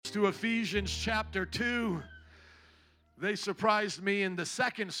to Ephesians chapter 2. They surprised me in the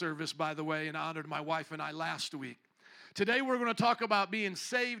second service, by the way, and honored my wife and I last week. Today we're going to talk about being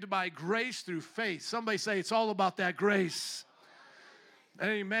saved by grace through faith. Somebody say it's all about that grace.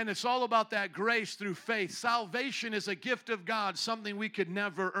 Amen. It's all about that grace through faith. Salvation is a gift of God, something we could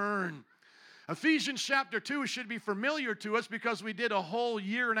never earn. Ephesians chapter 2 should be familiar to us because we did a whole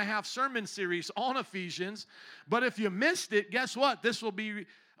 1.5-year sermon series on Ephesians. But if you missed it, guess what? This will be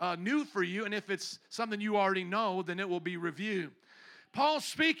new for you. And if it's something you already know, then it will be reviewed. Paul's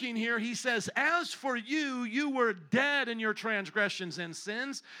speaking here. He says, as for you, you were dead in your transgressions and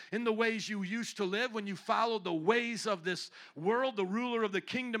sins, in the ways you used to live when you followed the ways of this world, the ruler of the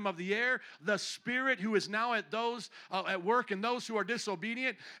kingdom of the air, the spirit who is now at work in those who are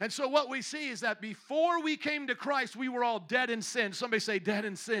disobedient. And so what we see is that before we came to Christ, we were all dead in sin. Somebody say dead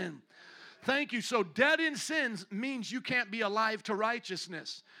in sin. Thank you. So dead in sins means you can't be alive to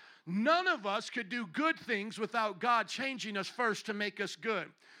righteousness. None of us could do good things without God changing us first to make us good.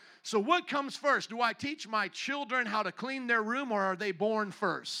 So what comes first? Do I teach my children how to clean their room, or are they born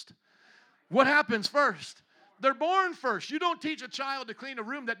first? What happens first? They're born first. You don't teach a child to clean a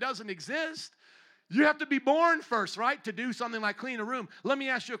room that doesn't exist. You have to be born first, right, to do something like clean a room. Let me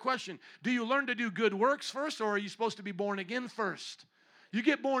ask you a question. Do you learn to do good works first, or are you supposed to be born again first? You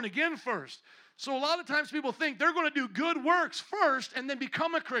get born again first. So a lot of times people think they're going to do good works first and then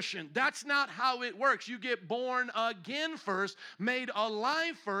become a Christian. That's not how it works. You get born again first, made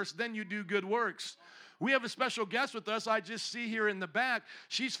alive first, then you do good works. We have a special guest with us. I just see here in the back.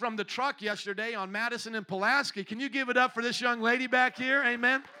 She's from the truck yesterday on Madison and Pulaski. Can you give it up for this young lady back here?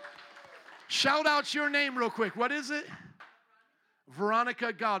 Amen. Shout out your name real quick. What is it?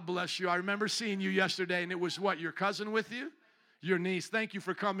 Veronica, God bless you. I remember seeing you yesterday, and it was what, your cousin with you? Your niece. Thank you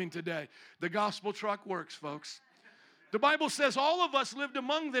for coming today. The gospel truck works, folks. The Bible says all of us lived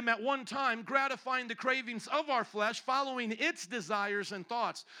among them at one time, gratifying the cravings of our flesh, following its desires and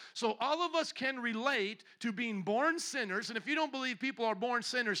thoughts. So all of us can relate to being born sinners. And if you don't believe people are born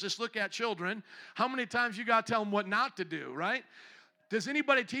sinners, just look at children. How many times you got to tell them what not to do, right? Does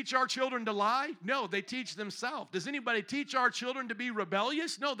anybody teach our children to lie? No, they teach themselves. Does anybody teach our children to be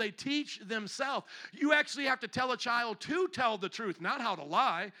rebellious? No, they teach themselves. You actually have to tell a child to tell the truth, not how to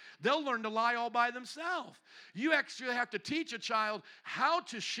lie. They'll learn to lie all by themselves. You actually have to teach a child how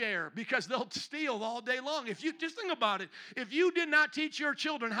to share because they'll steal all day long. If you just think about it, if you did not teach your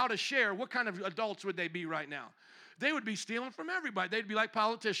children how to share, what kind of adults would they be right now? They would be stealing from everybody. They'd be like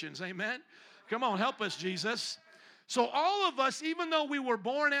politicians. Amen? Come on, help us, Jesus. So all of us, even though we were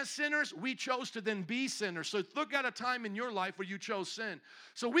born as sinners, we chose to then be sinners. So look at a time in your life where you chose sin.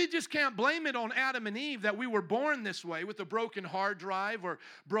 So we just can't blame it on Adam and Eve that we were born this way with a broken hard drive or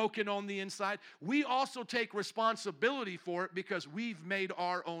broken on the inside. We also take responsibility for it because we've made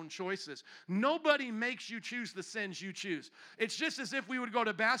our own choices. Nobody makes you choose the sins you choose. It's just as if we would go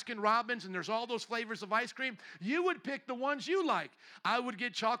to Baskin Robbins and there's all those flavors of ice cream. You would pick the ones you like. I would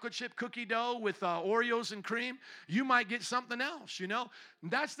get chocolate chip cookie dough with Oreos and cream. You might get something else, you know.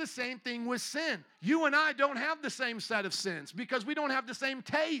 That's the same thing with sin. You and I don't have the same set of sins because we don't have the same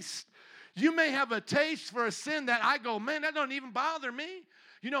taste. You may have a taste for a sin that I go, man, that don't even bother me.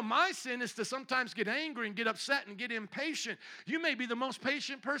 You know, my sin is to sometimes get angry and get upset and get impatient. You may be the most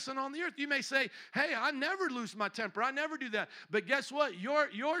patient person on the earth. You may say, hey, I never lose my temper. I never do that. But guess what?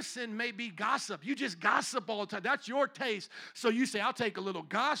 Your sin may be gossip. You just gossip all the time. That's your taste. So you say, I'll take a little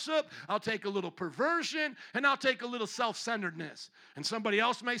gossip, I'll take a little perversion, and I'll take a little self-centeredness. And somebody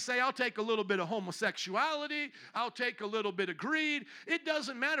else may say, I'll take a little bit of homosexuality, I'll take a little bit of greed. It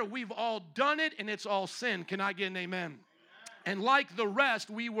doesn't matter. We've all done it, and it's all sin. Can I get an amen? And like the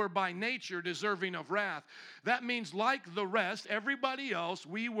rest, we were by nature deserving of wrath. That means like the rest, everybody else,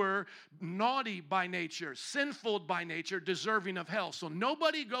 we were naughty by nature, sinful by nature, deserving of hell. So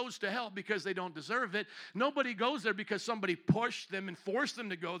nobody goes to hell because they don't deserve it. Nobody goes there because somebody pushed them and forced them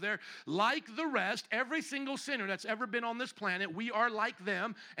to go there. Like the rest, every single sinner that's ever been on this planet, we are like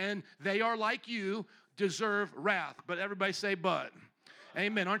them, and they are like you, deserve wrath. But everybody say but.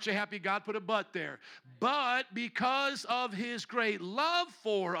 Amen. Aren't you happy God put a but there? But because of his great love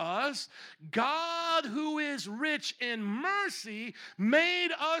for us, God, who is rich in mercy,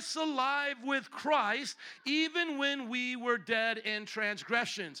 made us alive with Christ even when we were dead in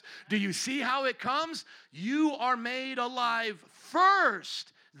transgressions. Do you see how it comes? You are made alive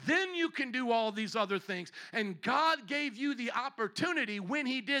first. then you can do all these other things. And God gave you the opportunity when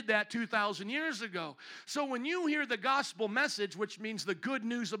He did that 2,000 years ago. So when you hear the gospel message, which means the good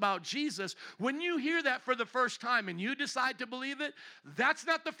news about Jesus, when you hear that for the first time and you decide to believe it, that's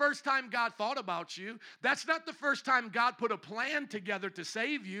not the first time God thought about you. That's not the first time God put a plan together to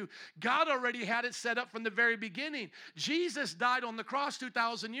save you. God already had it set up from the very beginning. Jesus died on the cross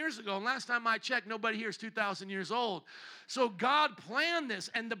 2,000 years ago. And last time I checked, nobody here is 2,000 years old. So God planned this.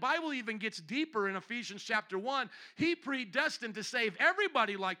 And the Bible even gets deeper in Ephesians chapter 1. He predestined to save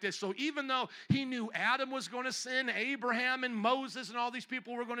everybody like this. So even though He knew Adam was going to sin, Abraham and Moses and all these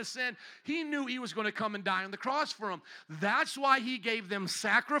people were going to sin, He knew He was going to come and die on the cross for them. That's why He gave them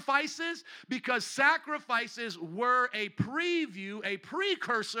sacrifices, because sacrifices were a preview, a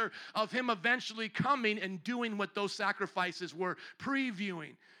precursor of Him eventually coming and doing what those sacrifices were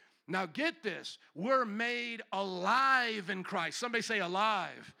previewing. Now get this, we're made alive in Christ. Somebody say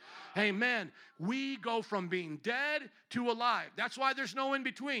alive. Amen. We go from being dead to alive. That's why there's no in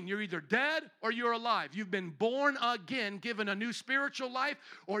between. You're either dead or you're alive. You've been born again, given a new spiritual life,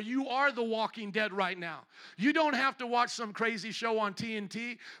 or you are the walking dead right now. You don't have to watch some crazy show on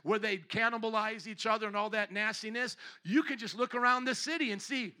TNT where they cannibalize each other and all that nastiness. You can just look around the city and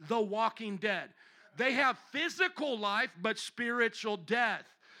see the walking dead. They have physical life, but spiritual death.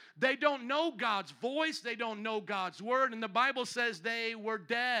 They don't know God's voice. They don't know God's word. And the Bible says they were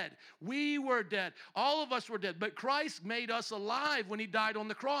dead. We were dead. All of us were dead. But Christ made us alive when He died on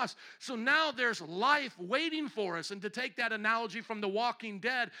the cross. So now there's life waiting for us. And to take that analogy from the walking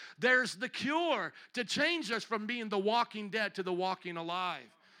dead, there's the cure to change us from being the walking dead to the walking alive.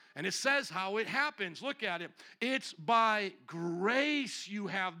 And it says how it happens. Look at it. It's by grace you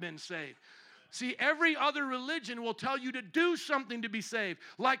have been saved. See, every other religion will tell you to do something to be saved.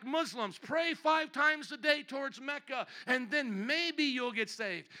 Like Muslims, pray 5 times a day towards Mecca, and then maybe you'll get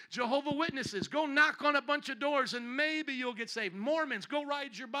saved. Jehovah's Witnesses, go knock on a bunch of doors, and maybe you'll get saved. Mormons, go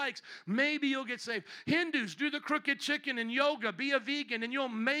ride your bikes, maybe you'll get saved. Hindus, do the crooked chicken and yoga, be a vegan, and you'll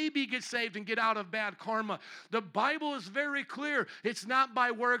maybe get saved and get out of bad karma. The Bible is very clear. It's not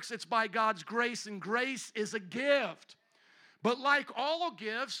by works, it's by God's grace, and grace is a gift. But like all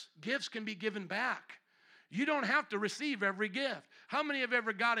gifts, gifts can be given back. You don't have to receive every gift. How many have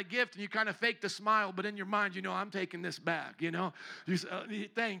ever got a gift and you kind of faked a smile, but in your mind, I'm taking this back, You say,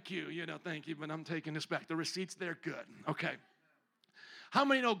 thank you, thank you, but I'm taking this back. The receipt's there, good. Okay. How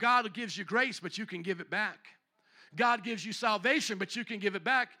many know God gives you grace, but you can give it back? God gives you salvation, but you can give it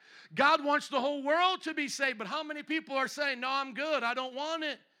back. God wants the whole world to be saved, but how many people are saying, no, I'm good, I don't want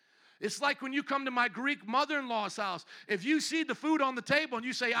it? It's like when you come to my Greek mother-in-law's house. If you see the food on the table and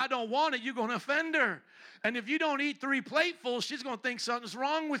you say, I don't want it, you're going to offend her. And if you don't eat 3 platefuls, she's going to think something's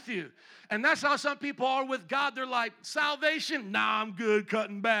wrong with you. And that's how some people are with God. They're like, salvation? Nah, I'm good,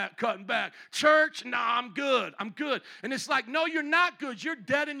 cutting back. Church? Nah, I'm good. And it's like, no, you're not good. You're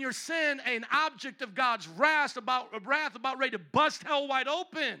dead in your sin, an object of God's wrath about ready to bust hell wide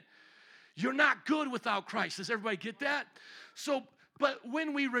open. You're not good without Christ. Does everybody get that? But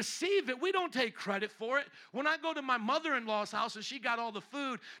when we receive it, we don't take credit for it. When I go to my mother-in-law's house and she got all the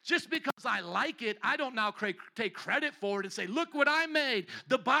food, just because I like it, I don't now take credit for it and say, look what I made,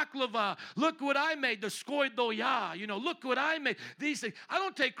 the baklava, look what I made, the skoidoya, look what I made, these things. I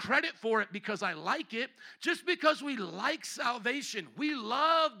don't take credit for it because I like it, just because we like salvation. We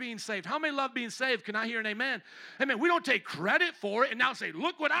love being saved. How many love being saved? Can I hear an amen? Amen. We don't take credit for it and now say,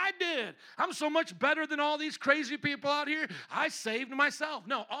 look what I did. I'm so much better than all these crazy people out here. I saved myself.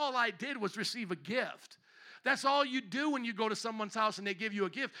 No, all I did was receive a gift. That's all you do when you go to someone's house and they give you a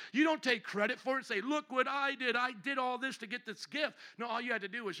gift. You don't take credit for it and say, look what I did. I did all this to get this gift. No, all you had to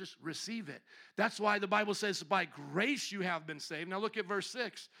do was just receive it. That's why the Bible says, by grace you have been saved. Now look at verse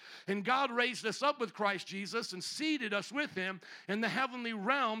 6. And God raised us up with Christ Jesus and seated us with Him in the heavenly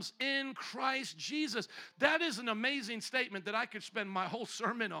realms in Christ Jesus. That is an amazing statement that I could spend my whole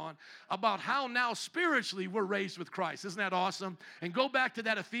sermon on, about how now spiritually we're raised with Christ. Isn't that awesome? And go back to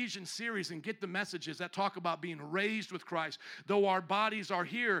that Ephesians series and get the messages that talk about being raised with Christ. Though our bodies are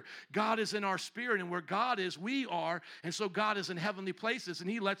here, God is in our spirit, and where God is, we are. And so God is in heavenly places, and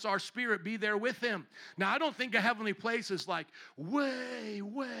He lets our spirit be there with Him. Now, I don't think a heavenly place is like way,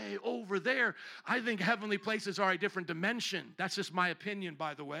 way over there. I think heavenly places are a different dimension. That's just my opinion,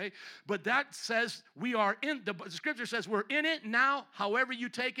 by the way. But that says we are in, the Scripture says we're in it now. However you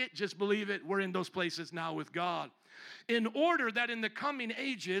take it, just believe it. We're in those places now with God. in order that in the coming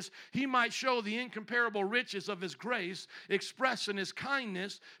ages he might show the incomparable riches of his grace expressed in his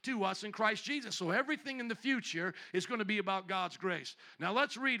kindness to us in Christ Jesus. So everything in the future is going to be about God's grace. Now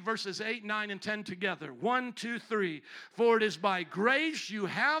let's read verses 8, 9, and 10 together. 1, 2, 3. For it is by grace you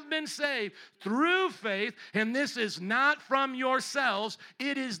have been saved through faith, and this is not from yourselves.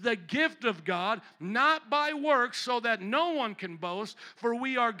 It is the gift of God, not by works, so that no one can boast. For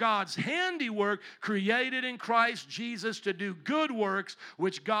we are God's handiwork, created in Christ Jesus to do good works,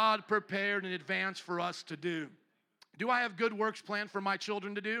 which God prepared in advance for us to do. Do I have good works planned for my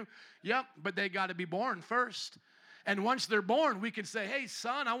children to do? Yep, but they got to be born first. And once they're born, we can say, hey,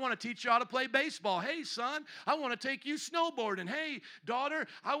 son, I want to teach you how to play baseball. Hey, son, I want to take you snowboarding. Hey, daughter,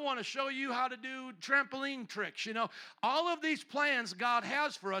 I want to show you how to do trampoline tricks. You know, all of these plans God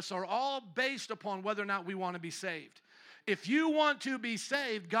has for us are all based upon whether or not we want to be saved. If you want to be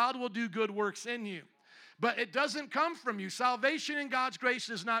saved, God will do good works in you. But it doesn't come from you. Salvation in God's grace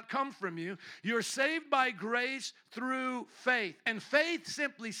does not come from you. You're saved by grace through faith. And faith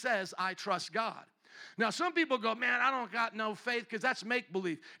simply says, I trust God. Now, some people go, man, I don't got no faith because that's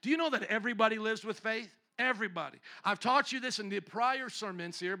make-believe. Do you know that everybody lives with faith? Everybody. I've taught you this in the prior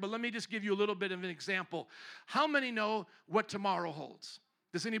sermons here, but let me just give you a little bit of an example. How many know what tomorrow holds?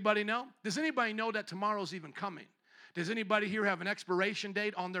 Does anybody know? Does anybody know that tomorrow's even coming? Does anybody here have an expiration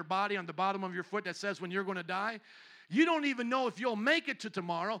date on their body, on the bottom of your foot that says when you're going to die? You don't even know if you'll make it to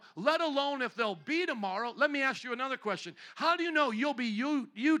tomorrow, let alone if there'll be tomorrow. Let me ask you another question. How do you know you'll be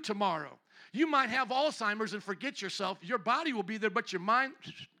you tomorrow? You might have Alzheimer's and forget yourself. Your body will be there, but your mind,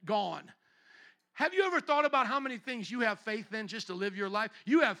 gone. Have you ever thought about how many things you have faith in just to live your life?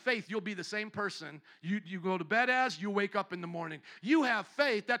 You have faith you'll be the same person you go to bed as, you wake up in the morning. You have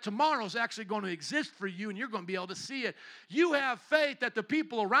faith that tomorrow's actually going to exist for you and you're going to be able to see it. You have faith that the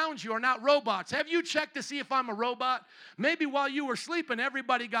people around you are not robots. Have you checked to see if I'm a robot? Maybe while you were sleeping,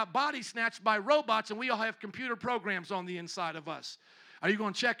 everybody got body snatched by robots and we all have computer programs on the inside of us. Are you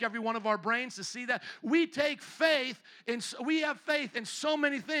going to check every one of our brains to see that? We have faith in so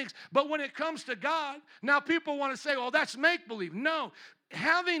many things. But when it comes to God, now people want to say, well, that's make-believe. No.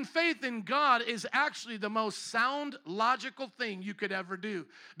 Having faith in God is actually the most sound, logical thing you could ever do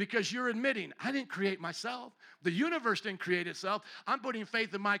because you're admitting, I didn't create myself. The universe didn't create itself. I'm putting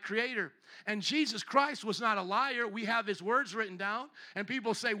faith in my Creator. And Jesus Christ was not a liar. We have His words written down. And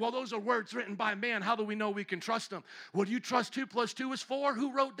people say, well, those are words written by man. How do we know we can trust them? Well, do you trust 2 + 2 is 4?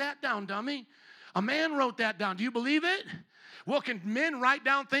 Who wrote that down, dummy? A man wrote that down. Do you believe it? Well, can men write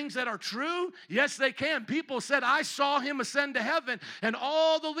down things that are true? Yes, they can. People said, I saw him ascend to heaven, and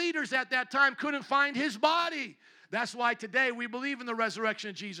all the leaders at that time couldn't find his body. That's why today we believe in the resurrection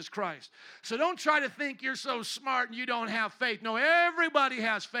of Jesus Christ. So don't try to think you're so smart and you don't have faith. No, everybody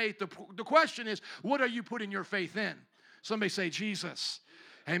has faith. The question is, what are you putting your faith in? Somebody say Jesus.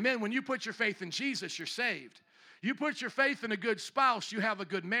 Amen. When you put your faith in Jesus, you're saved. You put your faith in a good spouse, you have a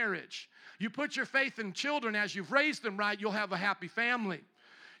good marriage. You put your faith in children as you've raised them right, you'll have a happy family.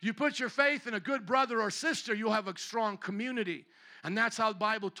 You put your faith in a good brother or sister, you'll have a strong community. And that's how the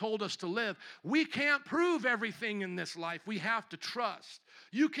Bible told us to live. We can't prove everything in this life. We have to trust.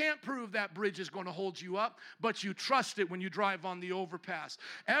 You can't prove that bridge is going to hold you up, but you trust it when you drive on the overpass.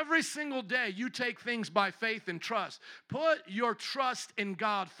 Every single day, you take things by faith and trust. Put your trust in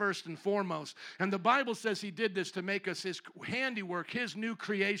God first and foremost. And the Bible says He did this to make us His handiwork, His new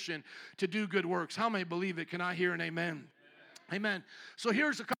creation to do good works. How many believe it? Can I hear an amen? Amen. So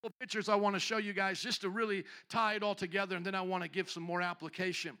here's a couple of pictures I want to show you guys just to really tie it all together, and then I want to give some more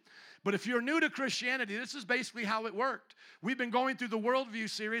application. But if you're new to Christianity, this is basically how it worked. We've been going through the Worldview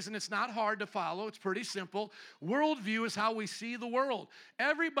series, and it's not hard to follow. It's pretty simple. Worldview is how we see the world.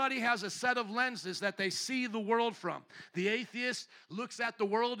 Everybody has a set of lenses that they see the world from. The atheist looks at the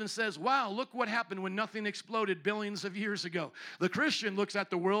world and says, wow, look what happened when nothing exploded billions of years ago. The Christian looks at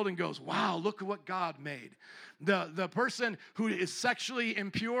the world and goes, wow, look at what God made. The person who is sexually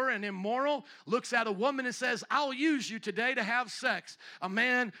impure and immoral looks at a woman and says, I'll use you today to have sex. A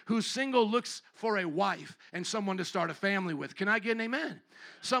man who's single looks for a wife and someone to start a family with. Can I get an amen?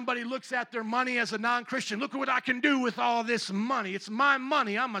 Somebody looks at their money as a non-Christian. Look at what I can do with all this money. It's my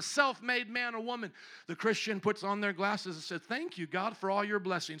money. I'm a self-made man or woman. The Christian puts on their glasses and says, thank you, God, for all your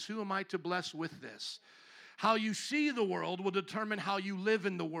blessings. Who am I to bless with this? How you see the world will determine how you live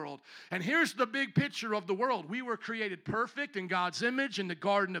in the world. And here's the big picture of the world. We were created perfect in God's image in the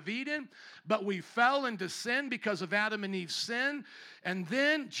Garden of Eden, but we fell into sin because of Adam and Eve's sin. And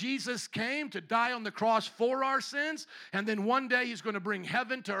then Jesus came to die on the cross for our sins. And then one day He's going to bring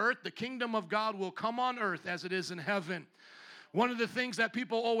heaven to earth. The kingdom of God will come on earth as it is in heaven. One of the things that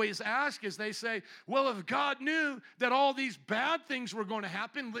people always ask is they say, well, if God knew that all these bad things were going to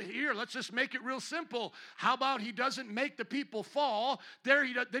happen, here, let's just make it real simple. How about he doesn't make the people fall? Then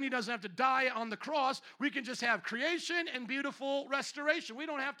he doesn't have to die on the cross. We can just have creation and beautiful restoration. We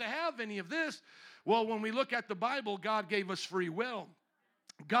don't have to have any of this. Well, when we look at the Bible, God gave us free will.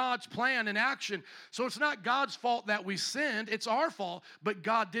 God's plan and action. So it's not God's fault that we sinned. It's our fault, but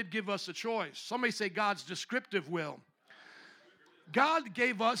God did give us a choice. Somebody say God's descriptive will. God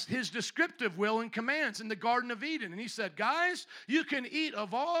gave us his descriptive will and commands in the Garden of Eden. And he said, guys, you can eat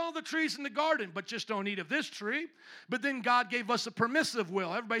of all the trees in the garden, but just don't eat of this tree. But then God gave us a permissive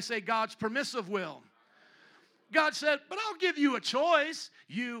will. Everybody say God's permissive will. God said, but I'll give you a choice.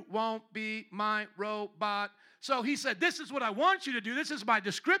 You won't be my robot. So he said, this is what I want you to do. This is my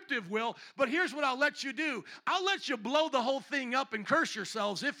descriptive will, but here's what I'll let you do. I'll let you blow the whole thing up and curse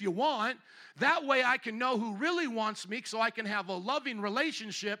yourselves if you want. That way I can know who really wants me, so I can have a loving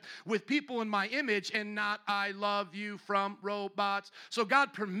relationship with people in my image and not I love you from robots. So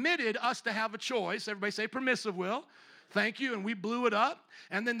God permitted us to have a choice. Everybody say permissive will. Thank you, and we blew it up.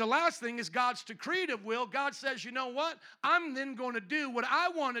 And then the last thing is God's decretive will. God says, you know what? I'm then going to do what I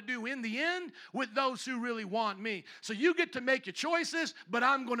want to do in the end with those who really want me. So you get to make your choices, but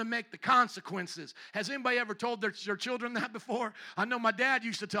I'm going to make the consequences. Has anybody ever told their children that before? I know my dad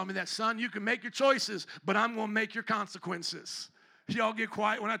used to tell me that, son, you can make your choices, but I'm going to make your consequences. Y'all get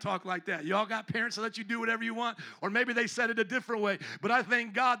quiet when I talk like that. Y'all got parents that let you do whatever you want, or maybe they said it a different way. But I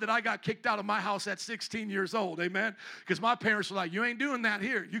thank God that I got kicked out of my house at 16 years old, amen? Because my parents were like, you ain't doing that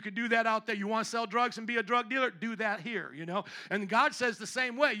here. You can do that out there. You want to sell drugs and be a drug dealer? Do that here, you know? And God says the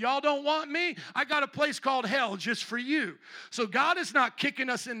same way. Y'all don't want me? I got a place called hell just for you. So God is not kicking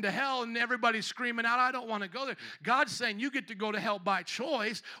us into hell and everybody's screaming out, I don't want to go there. God's saying you get to go to hell by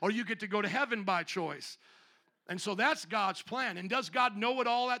choice, or you get to go to heaven by choice. And so that's God's plan. And does God know it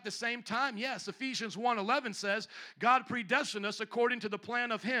all at the same time? Yes. Ephesians 1:11 says, God predestined us according to the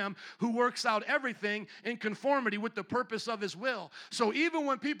plan of him who works out everything in conformity with the purpose of his will. So even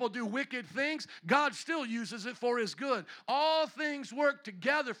when people do wicked things, God still uses it for his good. All things work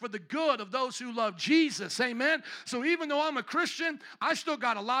together for the good of those who love Jesus. Amen? So even though I'm a Christian, I still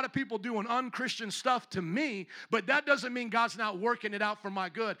got a lot of people doing unchristian stuff to me, but that doesn't mean God's not working it out for my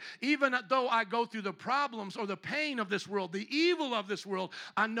good. Even though I go through the problems or the pain of this world, the evil of this world,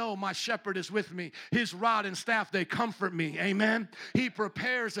 I know my shepherd is with me. His rod and staff, they comfort me. Amen. He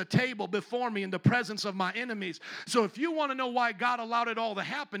prepares a table before me in the presence of my enemies. So if you want to know why God allowed it all to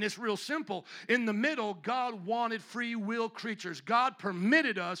happen, it's real simple. In the middle, God wanted free will creatures. God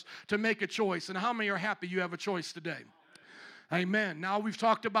permitted us to make a choice. And how many are happy you have a choice today? Amen. Now, we've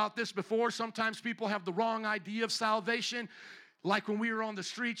talked about this before. Sometimes people have the wrong idea of salvation. Like when we were on the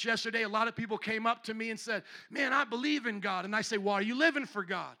streets yesterday, a lot of people came up to me and said, man, I believe in God. And I say, well, are you living for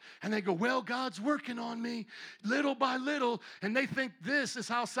God? And they go, well, God's working on me little by little. And they think this is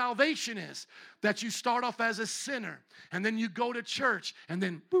how salvation is, that you start off as a sinner, and then you go to church, and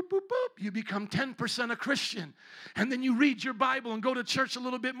then boop, boop, boop, you become 10% a Christian. And then you read your Bible and go to church a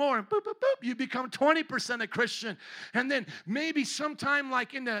little bit more, and boop, boop, boop, you become 20% a Christian. And then maybe sometime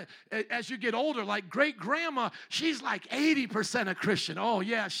like as you get older, like great-grandma, she's like 80% a Christian. Oh,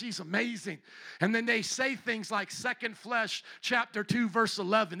 yeah, she's amazing. And then they say things like 2 Flesh, chapter 2, verse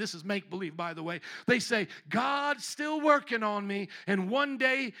 11. This is make-believe, by the way. They say, God's still working on me, and one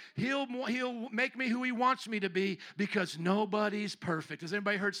day he'll make me who he wants me to be, because nobody's perfect. Has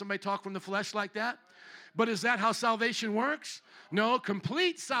anybody heard somebody talk from the flesh like that? But is that how salvation works? No,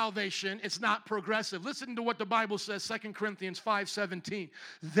 complete salvation, it's not progressive. Listen to what the Bible says, 2 Corinthians 5:17.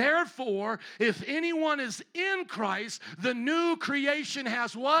 Therefore, if anyone is in Christ, the new creation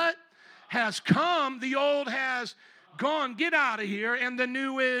has what? Has come. The old has gone. Get out of here. And the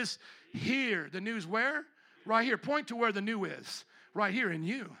new is here. The new's where? Right here. Point to where the new is. Right here in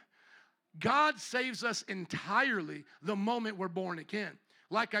you. God saves us entirely the moment we're born again.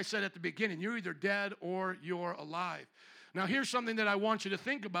 Like I said at the beginning, you're either dead or you're alive. Now, here's something that I want you to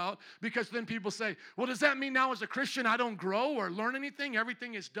think about, because then people say, well, does that mean now as a Christian I don't grow or learn anything?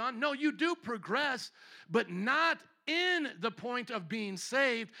 Everything is done? No, you do progress, but not in the point of being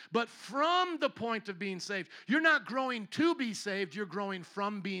saved, but from the point of being saved. You're not growing to be saved, you're growing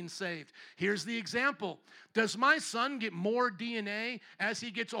from being saved. Here's the example. Does my son get more DNA as he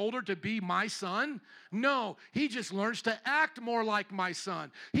gets older to be my son? No, he just learns to act more like my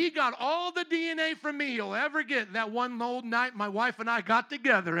son. He got all the DNA from me he'll ever get. That one old night my wife and I got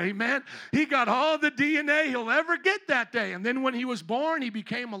together, amen? He got all the DNA he'll ever get that day. And then when he was born, he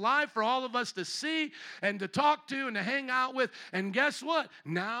became alive for all of us to see and to talk to and to hang out with. And guess what?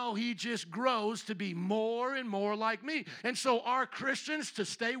 Now he just grows to be more and more like me. And so are Christians to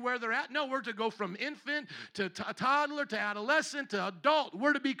stay where they're at? No, we're to go from infant to toddler to adolescent to adult.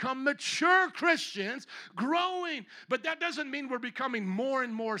 We're to become mature Christians, growing. But that doesn't mean we're becoming more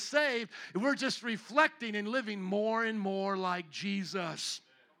and more saved. We're just reflecting and living more and more like Jesus.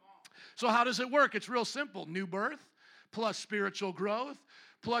 So how does it work? It's real simple. New birth plus spiritual growth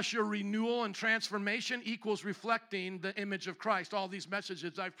plus your renewal and transformation equals reflecting the image of Christ. All these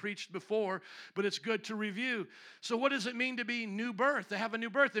messages I've preached before, but it's good to review. So what does it mean to be new birth, to have a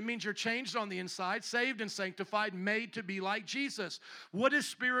new birth? It means you're changed on the inside, saved and sanctified, made to be like Jesus. What is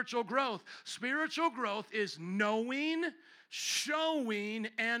spiritual growth? Spiritual growth is knowing, showing,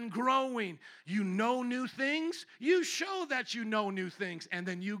 and growing. You know new things, you show that you know new things, and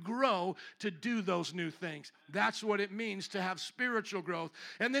then you grow to do those new things. That's what it means to have spiritual growth.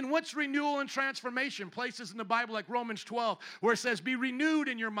 And then what's renewal and transformation? Places in the Bible like Romans 12 where it says, be renewed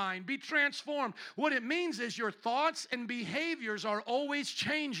in your mind, be transformed. What it means is your thoughts and behaviors are always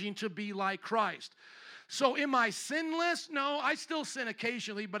changing to be like Christ. So am I sinless? No, I still sin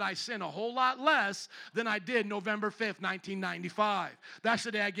occasionally, but I sin a whole lot less than I did November 5th, 1995. That's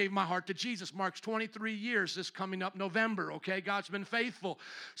the day I gave my heart to Jesus. Marks 23 years this coming up November, okay? God's been faithful.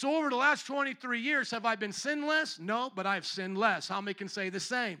 So over the last 23 years, have I been sinless? No, but I've sinned less. How many can say the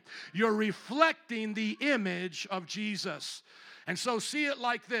same? You're reflecting the image of Jesus. And so see it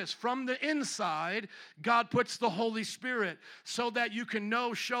like this. From the inside, God puts the Holy Spirit so that you can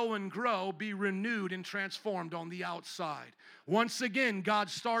know, show, and grow, be renewed and transformed on the outside. Once again, God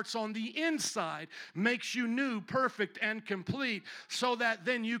starts on the inside, makes you new, perfect, and complete, so that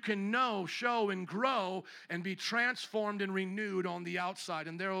then you can know, show, and grow, and be transformed and renewed on the outside.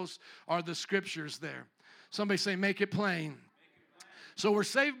 And those are the scriptures there. Somebody say, make it plain. So we're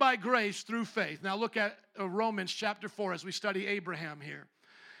saved by grace through faith. Now look at Romans chapter 4 as we study Abraham here.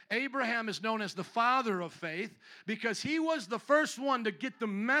 Abraham is known as the father of faith because he was the first one to get the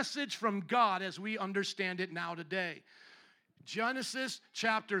message from God as we understand it now today. Genesis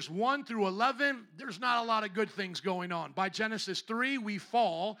chapters 1 through 11, there's not a lot of good things going on. By Genesis 3, we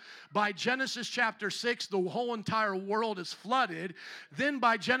fall. By Genesis chapter 6, the whole entire world is flooded. Then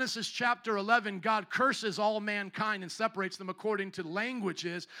by Genesis chapter 11, God curses all mankind and separates them according to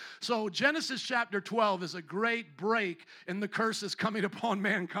languages. So Genesis chapter 12 is a great break in the curses coming upon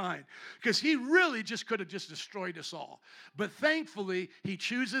mankind because he really just could have just destroyed us all. But thankfully, he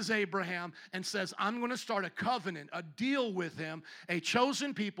chooses Abraham and says, I'm going to start a covenant, a deal with him, a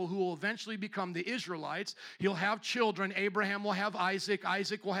chosen people who will eventually become the Israelites. He'll have children. Abraham will have Isaac.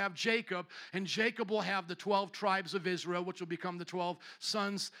 Isaac will have Jacob. And Jacob will have the 12 tribes of Israel, which will become the 12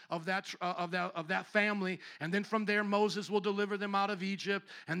 sons of that family. And then from there, Moses will deliver them out of Egypt.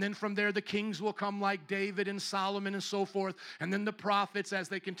 And then from there, the kings will come like David and Solomon and so forth. And then the prophets as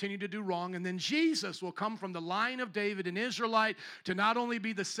they continue to do wrong. And then Jesus will come from the line of David, an Israelite, to not only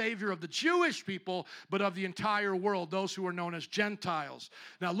be the Savior of the Jewish people, but of the entire world, those who are known as Gentiles.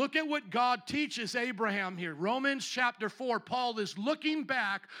 Now look at what God teaches Abraham here. Romans chapter 4, Paul is looking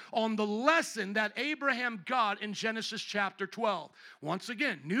back on the lesson that Abraham got in Genesis chapter 12. Once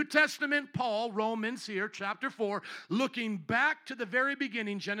again, New Testament Paul, Romans here, chapter 4, looking back to the very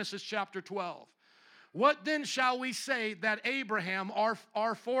beginning, Genesis chapter 12. What then shall we say that Abraham,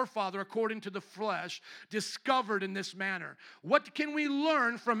 our forefather, according to the flesh, discovered in this manner? What can we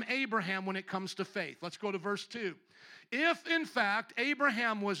learn from Abraham when it comes to faith? Let's go to verse 2. If, in fact,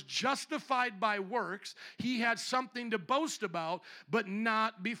 Abraham was justified by works, he had something to boast about, but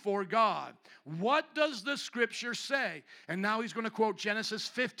not before God. What does the scripture say? And now he's going to quote Genesis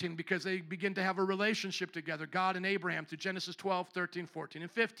 15 because they begin to have a relationship together, God and Abraham, through Genesis 12, 13, 14,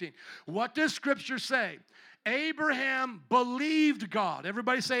 and 15. What does scripture say? Abraham believed God.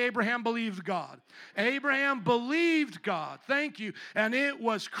 Everybody say Abraham believed God. Abraham believed God. Thank you. And it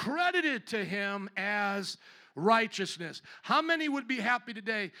was credited to him as righteousness. How many would be happy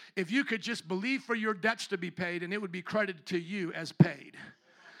today if you could just believe for your debts to be paid and it would be credited to you as paid?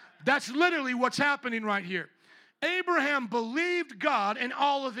 That's literally what's happening right here. Abraham believed God and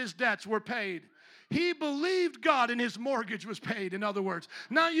all of his debts were paid. He believed God and his mortgage was paid, in other words.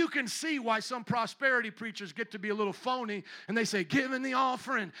 Now you can see why some prosperity preachers get to be a little phony and they say, give in the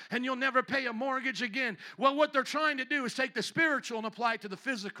offering and you'll never pay a mortgage again. Well, what they're trying to do is take the spiritual and apply it to the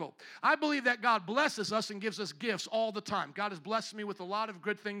physical. I believe that God blesses us and gives us gifts all the time. God has blessed me with a lot of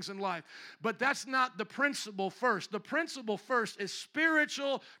good things in life. But that's not the principle first. The principle first is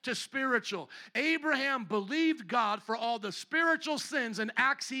spiritual to spiritual. Abraham believed God for all the spiritual sins and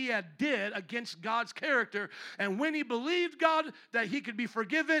acts he had did against God's character. And when he believed God that he could be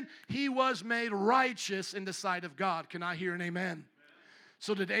forgiven, he was made righteous in the sight of God. Can I hear an amen?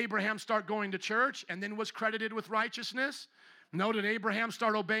 So did Abraham start going to church and then was credited with righteousness? No. Did Abraham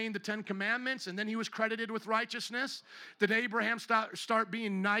start obeying the 10 Commandments and then he was credited with righteousness? Did Abraham start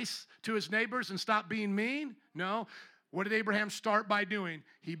being nice to his neighbors and stop being mean? No. What did Abraham start by doing?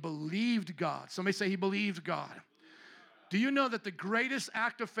 He believed God. Somebody say he believed God. Do you know that the greatest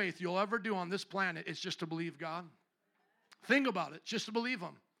act of faith you'll ever do on this planet is just to believe God? Think about it, just to believe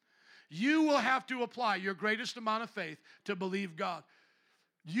him. You will have to apply your greatest amount of faith to believe God.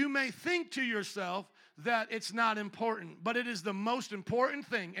 You may think to yourself that it's not important, but it is the most important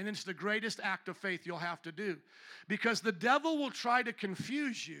thing, and it's the greatest act of faith you'll have to do. Because the devil will try to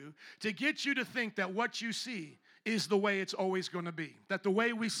confuse you to get you to think that what you see is the way it's always going to be. That the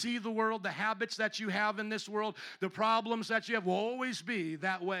way we see the world, the habits that you have in this world, the problems that you have will always be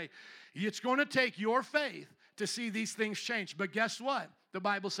that way. It's going to take your faith to see these things change. But guess what? The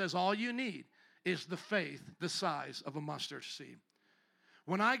Bible says all you need is the faith the size of a mustard seed.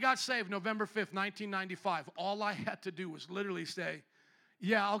 When I got saved November 5th, 1995, all I had to do was literally say,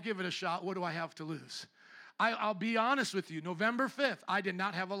 yeah, I'll give it a shot. What do I have to lose? I'll be honest with you. November 5th, I did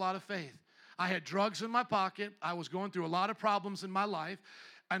not have a lot of faith. I had drugs in my pocket. I was going through a lot of problems in my life.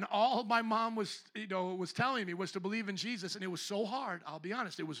 And all my mom was telling me was to believe in Jesus. And it was so hard. I'll be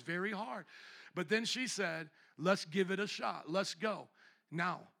honest. It was very hard. But then she said, let's give it a shot. Let's go.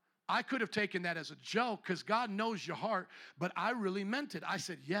 Now, I could have taken that as a joke because God knows your heart. But I really meant it. I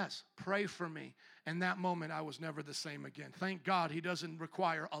said, yes, pray for me. And that moment, I was never the same again. Thank God he doesn't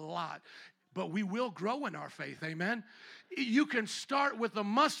require a lot. But we will grow in our faith, amen? You can start with a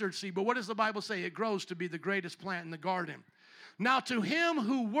mustard seed, but what does the Bible say? It grows to be the greatest plant in the garden. Now, to him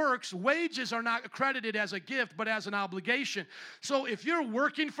who works, wages are not accredited as a gift, but as an obligation. So if you're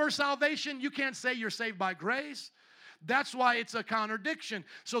working for salvation, you can't say you're saved by grace. That's why it's a contradiction.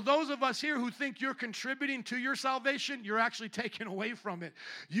 So those of us here who think you're contributing to your salvation, you're actually taken away from it.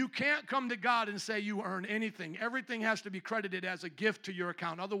 You can't come to God and say you earn anything. Everything has to be credited as a gift to your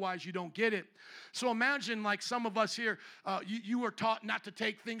account. Otherwise, you don't get it. So imagine like some of us here, you were taught not to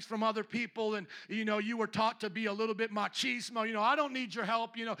take things from other people, and you were taught to be a little bit machismo. I don't need your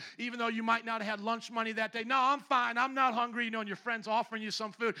help, even though you might not have had lunch money that day. No, I'm fine. I'm not hungry, and your friend's offering you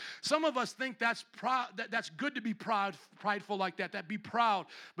some food. Some of us think that's good to be prideful like that be proud.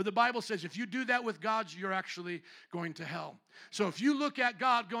 But the Bible says if you do that with God, you're actually going to hell. So if you look at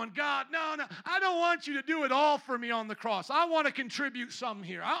God going, God, no, I don't want you to do it all for me on the cross. I want to contribute some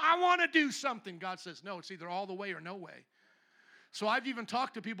here. I want to do something. God says, no, it's either all the way or no way. So I've even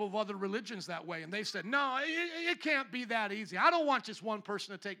talked to people of other religions that way, and they said, no, it can't be that easy. I don't want just one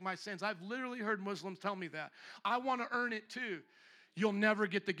person to take my sins. I've literally heard Muslims tell me that. I want to earn it too. You'll never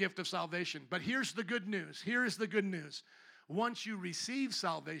get the gift of salvation. But here's the good news. Here is the good news. Once you receive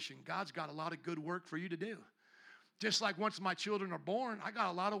salvation, God's got a lot of good work for you to do. Just like once my children are born, I got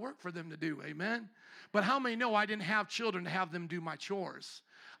a lot of work for them to do, amen? But how many know I didn't have children to have them do my chores?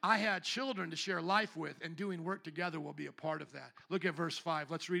 I had children to share life with, and doing work together will be a part of that. Look at verse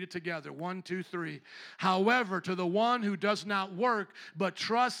 5. Let's read it together. 1, 2, 3. However, to the one who does not work, but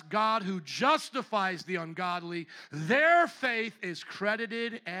trusts God who justifies the ungodly, their faith is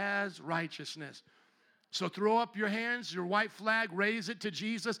credited as righteousness. So throw up your hands, your white flag, raise it to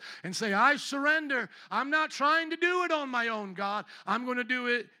Jesus, and say, I surrender. I'm not trying to do it on my own, God. I'm going to do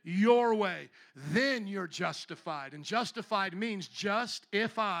it your way. Then you're justified. And justified means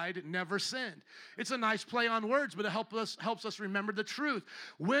justified, never sinned. It's a nice play on words, but it helps us remember the truth.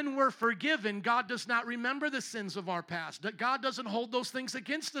 When we're forgiven, God does not remember the sins of our past. God doesn't hold those things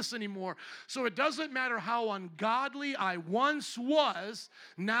against us anymore. So it doesn't matter how ungodly I once was.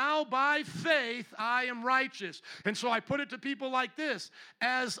 Now by faith, I am am righteous. And so I put it to people like this: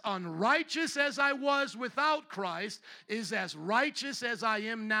 as unrighteous as I was without Christ is as righteous as I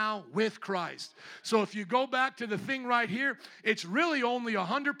am now with Christ. So if you go back to the thing right here, it's really only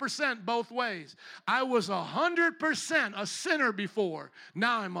 100% both ways. I was 100% a sinner before.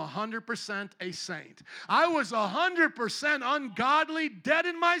 Now I'm 100% a saint. I was 100% ungodly, dead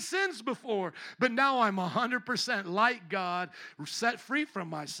in my sins before, but now I'm 100% like God, set free from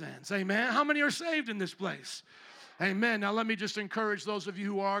my sins. Amen. How many are saved in this place? Amen. Now let me just encourage those of you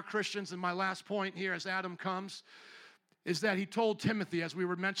who are Christians, and my last point here as Adam comes is that he told Timothy, as we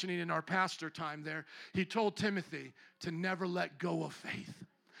were mentioning in our pastor time there, he told Timothy to never let go of faith.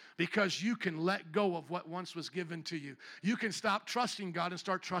 Because you can let go of what once was given to you. You can stop trusting God and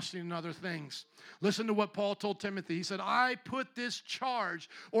start trusting in other things. Listen to what Paul told Timothy. He said, I put this charge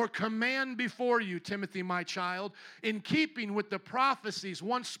or command before you, Timothy, my child, in keeping with the prophecies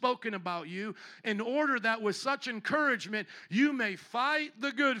once spoken about you, in order that with such encouragement you may fight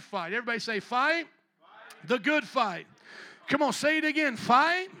the good fight. Everybody say, fight. The good fight. Come on, say it again.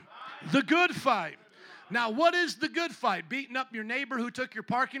 Fight the good fight. Now, what is the good fight? Beating up your neighbor who took your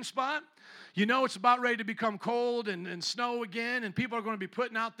parking spot? You know it's about ready to become cold and snow again, and people are going to be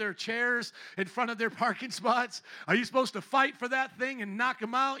putting out their chairs in front of their parking spots. Are you supposed to fight for that thing and knock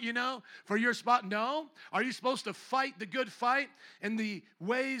them out, for your spot? No. Are you supposed to fight the good fight in the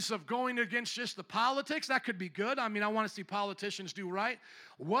ways of going against just the politics? That could be good. I want to see politicians do right.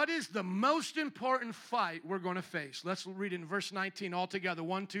 What is the most important fight we're going to face? Let's read it in verse 19 all together.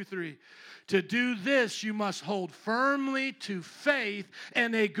 1, 2, 3. To do this, you must hold firmly to faith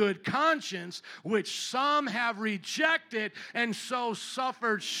and a good conscience, which some have rejected and so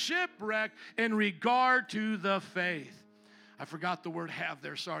suffered shipwreck in regard to the faith. I forgot the word have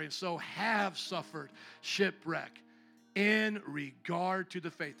there, sorry. And so have suffered shipwreck in regard to the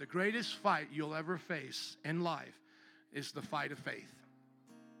faith. The greatest fight you'll ever face in life is the fight of faith.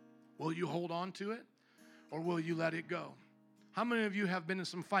 Will you hold on to it, or will you let it go? How many of you have been in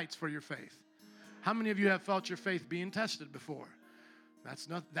some fights for your faith? How many of you have felt your faith being tested before?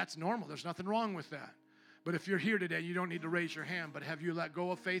 That's normal. There's nothing wrong with that. But if you're here today, you don't need to raise your hand. But have you let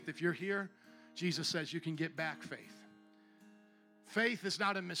go of faith? If you're here, Jesus says you can get back faith. Faith is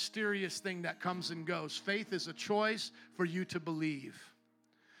not a mysterious thing that comes and goes. Faith is a choice for you to believe.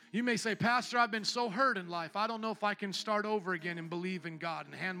 You may say, Pastor, I've been so hurt in life. I don't know if I can start over again and believe in God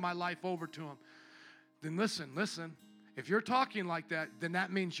and hand my life over to Him. Then listen. If you're talking like that, then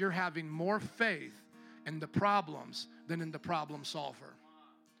that means you're having more faith in the problems than in the problem solver.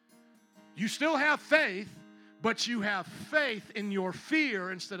 You still have faith, but you have faith in your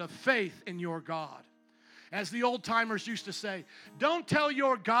fear instead of faith in your God. As the old timers used to say, don't tell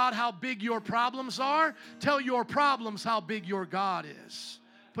your God how big your problems are. Tell your problems how big your God is.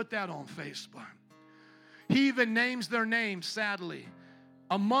 Put that on Facebook. He even names their names, sadly.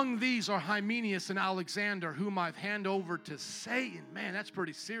 Among these are Hymenaeus and Alexander, whom I've handed over to Satan. Man, that's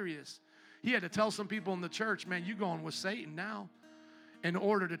pretty serious. He had to tell some people in the church, man, you going with Satan now, in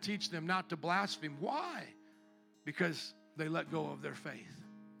order to teach them not to blaspheme. Why? Because they let go of their faith.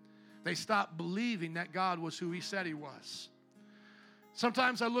 They stopped believing that God was who He said He was.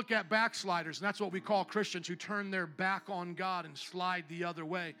 Sometimes I look at backsliders, and that's what we call Christians who turn their back on God and slide the other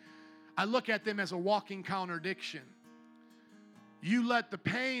way. I look at them as a walking contradiction. You let the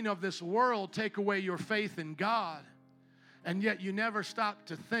pain of this world take away your faith in God, and yet you never stop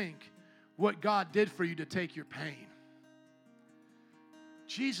to think what God did for you to take your pain.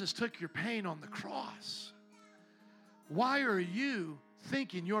 Jesus took your pain on the cross. Why are you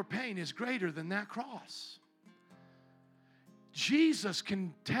thinking your pain is greater than that cross? Jesus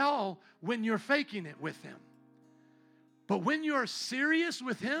can tell when you're faking it with Him. But when you're serious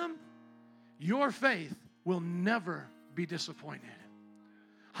with Him, your faith will never be disappointed.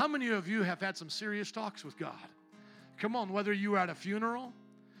 How many of you have had some serious talks with God? Come on, whether you were at a funeral.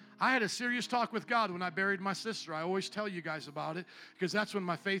 I had a serious talk with God when I buried my sister. I always tell you guys about it because that's when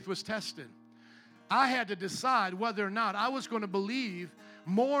my faith was tested. I had to decide whether or not I was going to believe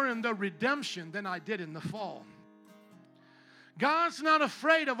more in the redemption than I did in the fall. God's not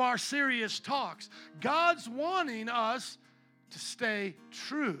afraid of our serious talks. God's wanting us to stay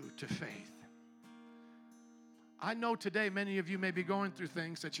true to faith. I know today many of you may be going through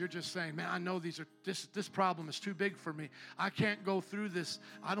things that you're just saying, man, I know this problem is too big for me. I can't go through this.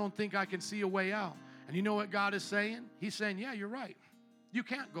 I don't think I can see a way out. And you know what God is saying? He's saying, yeah, you're right. You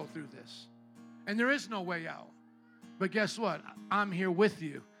can't go through this. And there is no way out. But guess what? I'm here with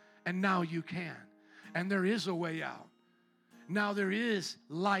you. And now you can. And there is a way out. Now there is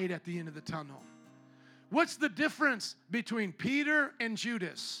light at the end of the tunnel. What's the difference between Peter and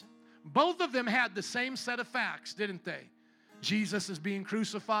Judas? Both of them had the same set of facts, didn't they? Jesus is being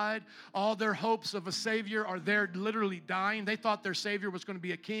crucified. All their hopes of a Savior are there literally dying. They thought their Savior was going to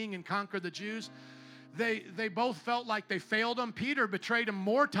be a king and conquer the Jews. They both felt like they failed him. Peter betrayed him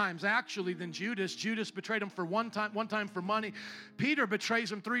more times, actually, than Judas. Judas betrayed him for one time for money. Peter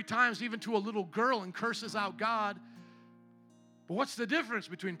betrays him 3 times, even to a little girl, and curses out God. But what's the difference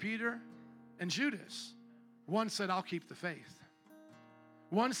between Peter and Judas? One said, I'll keep the faith.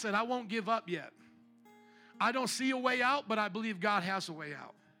 One said, I won't give up yet. I don't see a way out, but I believe God has a way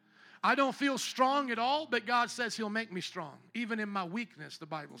out. I don't feel strong at all, but God says He'll make me strong. Even in my weakness, the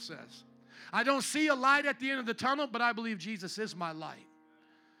Bible says. I don't see a light at the end of the tunnel, but I believe Jesus is my light.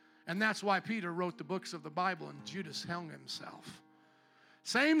 And that's why Peter wrote the books of the Bible and Judas hung himself.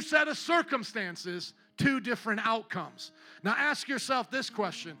 Same set of circumstances, 2 different outcomes. Now ask yourself this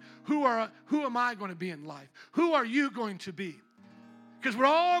question. Who am I going to be in life? Who are you going to be? Because we're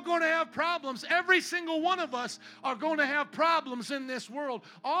all going to have problems. Every single one of us are going to have problems in this world.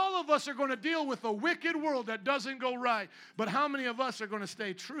 All of us are going to deal with a wicked world that doesn't go right. But how many of us are going to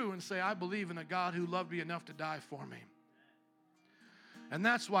stay true and say, I believe in a God who loved me enough to die for me? And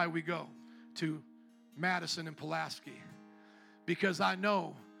that's why we go to Madison and Pulaski. Because I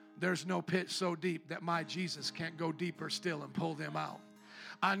know there's no pit so deep that my Jesus can't go deeper still and pull them out.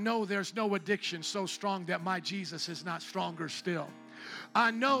 I know there's no addiction so strong that my Jesus is not stronger still. I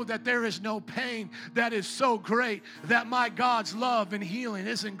know that there is no pain that is so great that my God's love and healing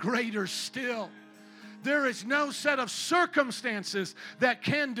isn't greater still. There is no set of circumstances that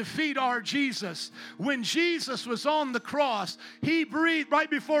can defeat our Jesus. When Jesus was on the cross, He breathed,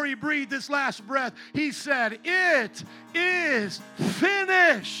 right before He breathed His last breath, He said, it is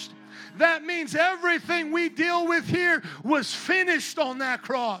finished. That means everything we deal with here was finished on that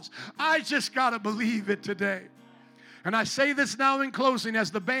cross. I just got to believe it today. And I say this now in closing as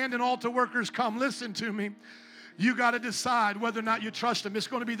the band and altar workers come. Listen to me. You got to decide whether or not you trust Him. It's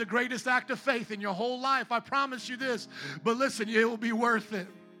going to be the greatest act of faith in your whole life. I promise you this. But listen, it will be worth it.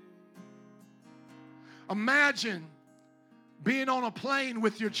 Imagine being on a plane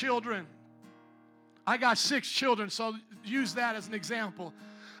with your children. I got 6 children, so use that as an example.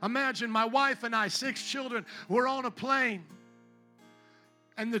 Imagine my wife and I, 6 children, we're on a plane.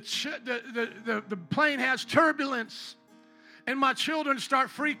 And the plane has turbulence. And my children start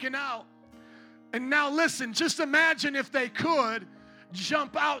freaking out. And now listen, just imagine if they could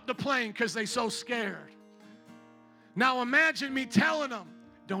jump out the plane because they're so scared. Now imagine me telling them,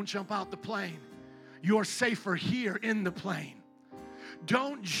 don't jump out the plane. You're safer here in the plane.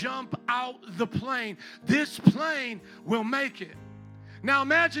 Don't jump out the plane. This plane will make it. Now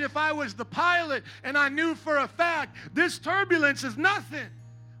imagine if I was the pilot and I knew for a fact this turbulence is nothing.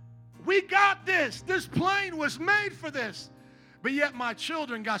 We got this. This plane was made for this. But yet my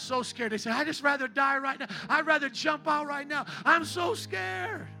children got so scared. They said, I'd just rather die right now. I'd rather jump out right now. I'm so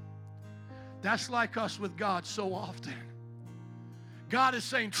scared. That's like us with God so often. God is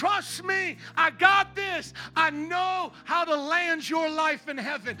saying, trust me, I got this. I know how to land your life in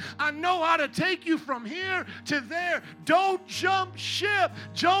heaven. I know how to take you from here to there. Don't jump ship.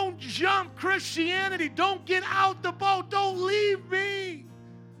 Don't jump Christianity. Don't get out the boat. Don't leave me.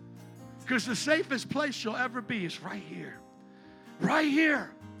 Because the safest place you'll ever be is right here. Right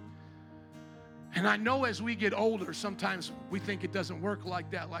here. And I know as we get older, sometimes we think it doesn't work like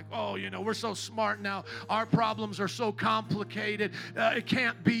that. Like, oh, we're so smart now. Our problems are so complicated. It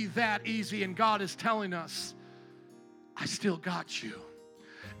can't be that easy. And God is telling us, I still got you.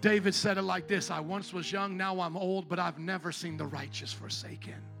 David said it like this, I once was young, now I'm old, but I've never seen the righteous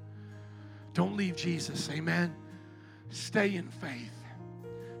forsaken. Don't leave Jesus, amen? Stay in faith.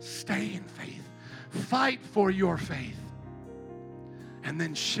 Stay in faith. Fight for your faith. And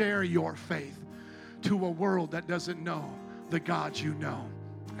then share your faith to a world that doesn't know the God you know.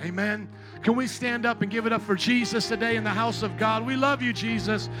 Amen. Can we stand up and give it up for Jesus today in the house of God? We love you,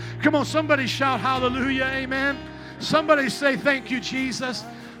 Jesus. Come on, somebody shout hallelujah. Amen. Somebody say thank you, Jesus.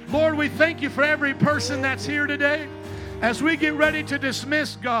 Lord, we thank you for every person that's here today. As we get ready to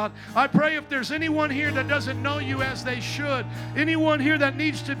dismiss, God, I pray if there's anyone here that doesn't know you as they should, anyone here that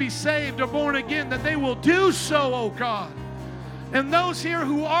needs to be saved or born again, that they will do so, oh God. And those here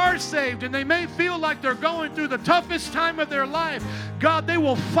who are saved and they may feel like they're going through the toughest time of their life, God, they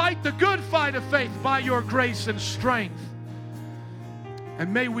will fight the good fight of faith by your grace and strength.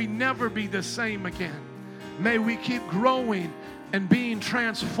 And may we never be the same again. May we keep growing and being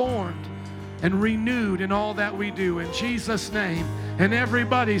transformed and renewed in all that we do. In Jesus' name. And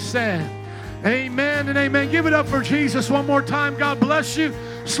everybody said, amen and amen. Give it up for Jesus one more time. God bless you.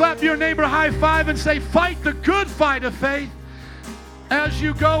 Slap your neighbor high five and say, fight the good fight of faith. As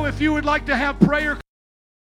you go, if you would like to have prayer